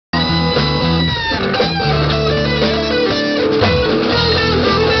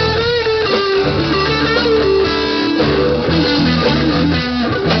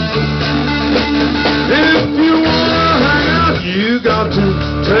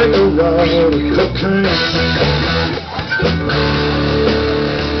take a ride of cocaine.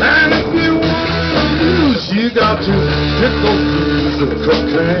 And if you want to lose, you got to hit those blues of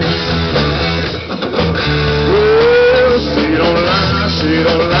cocaine. Well, she don't lie, she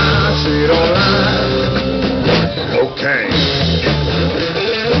don't lie, she don't lie. Cocaine.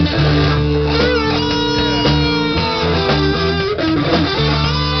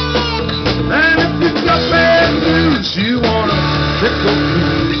 And if you got bad news, you wanna pick up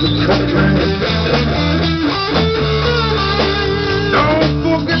blues of cocaine. Don't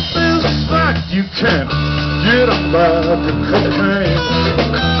forget this fact, you can't get a bag of cocaine.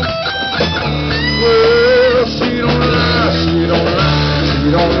 Well, she don't lie, she don't lie,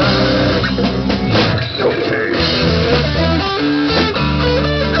 she don't lie. Cocaine.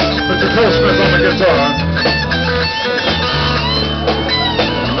 Mr. Cole Smith on the guitar.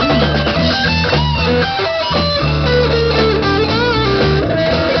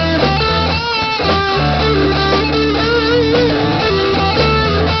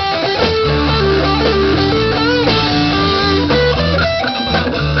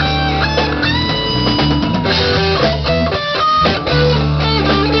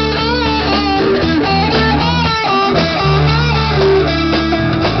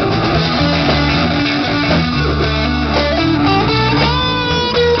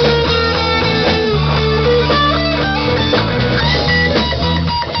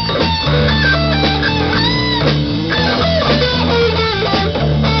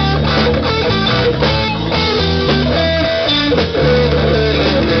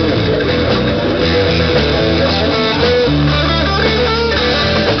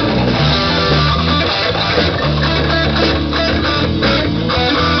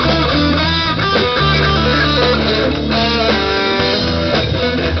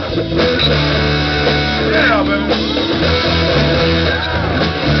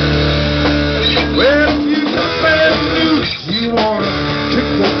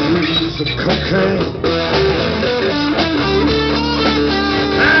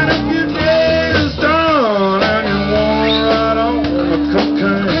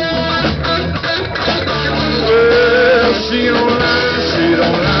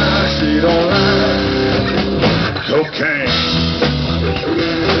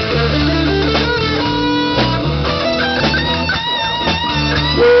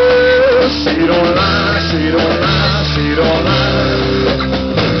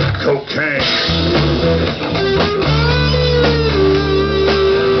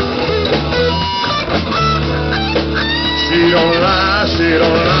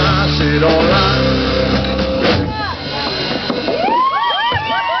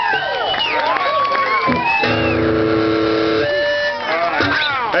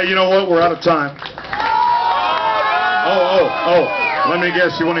 You know what? We're out of time. Oh. Let me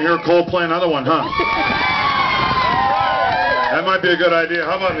guess, you want to hear Cole play another one, huh? That might be a good idea.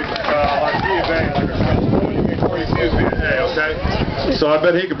 How about okay? So I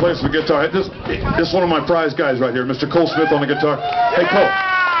bet he can play some guitar. This is one of my prize guys right here, Mr. Cole Smith on the guitar. Hey, Cole.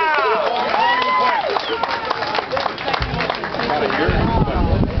 About a year?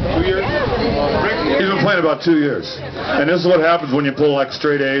 2 years? He's been playing about 2 years. And this is what happens when you pull like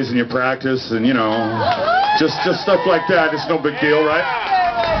straight A's and you practice and, you know, just stuff like that. It's no big deal, right?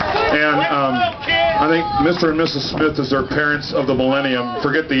 And I think Mr. and Mrs. Smith is their parents of the millennium.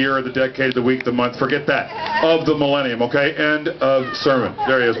 Forget the year, the decade, the week, the month. Forget that. Of the millennium, okay? End of sermon.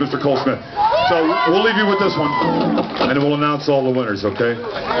 There he is, Mr. Cole Smith. So we'll leave you with this one, and we'll announce all the winners, okay?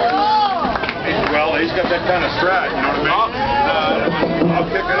 Well, he's got that kind of strat, you know what I mean? I'll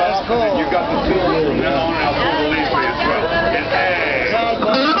kick it off, and you got the tools from then on, and I'll throw the lead for you as well. And hey!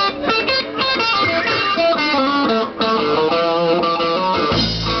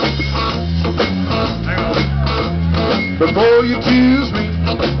 Before you accuse me,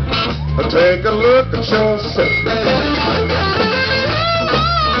 take a look at yourself.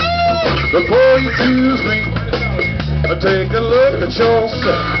 Before you accuse me, take a look at yourself.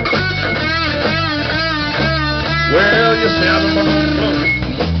 Well, you see, I've been running close.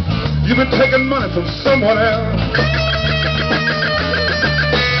 You've been taking money from someone else.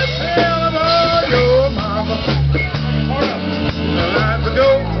 Hell of all your mama, nights ago.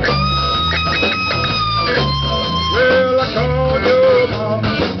 Well, I called your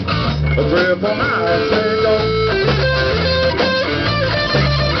mama 3 or 4 nights ago.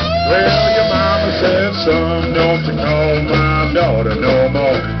 Well, your mama said, son, don't you call my daughter no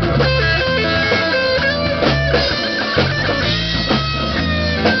more.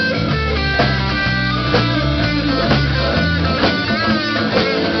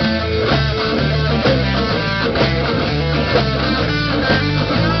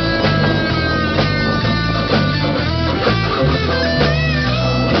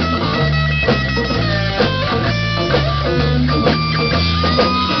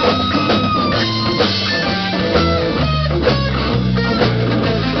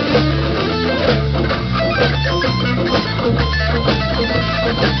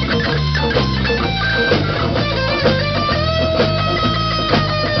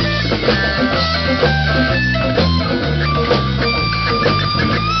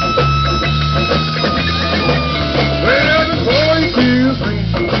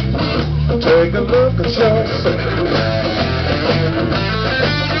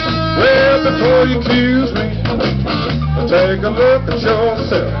 before you accuse me, take a look at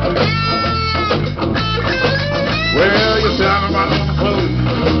yourself. Well, you're diamond right on the clothes.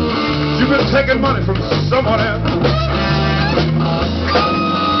 You've been taking money from someone else.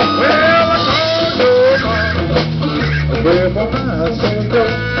 Well, I called your mama, where for my son go?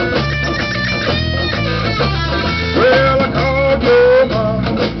 Well, I called your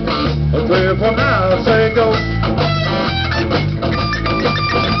mama, where for my son go?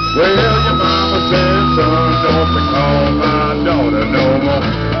 Well, your mama said, son, don't you call my daughter no more.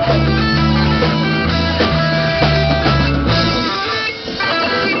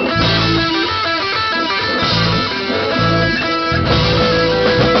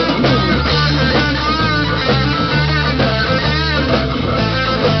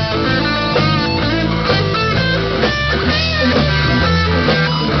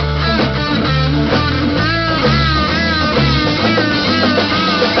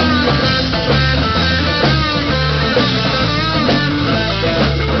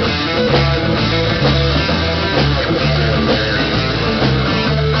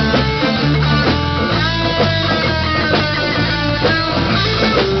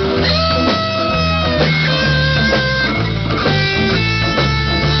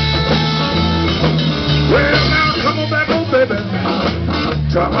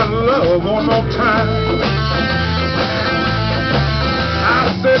 Try my love one more time.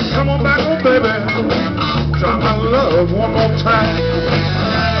 I said, come on back, oh baby. Try my love one more time.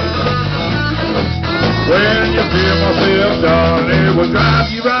 When you feel myself, darling, it will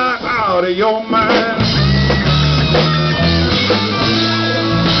drive you right out of your mind.